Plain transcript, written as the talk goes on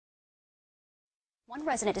One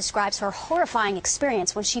resident describes her horrifying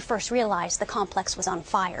experience when she first realized the complex was on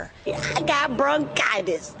fire. I got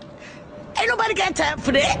bronchitis. Ain't nobody got time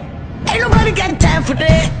for that. Ain't nobody got time for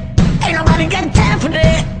that. Ain't nobody got time for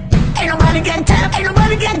that. Ain't nobody got time. Ain't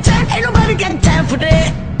nobody got time.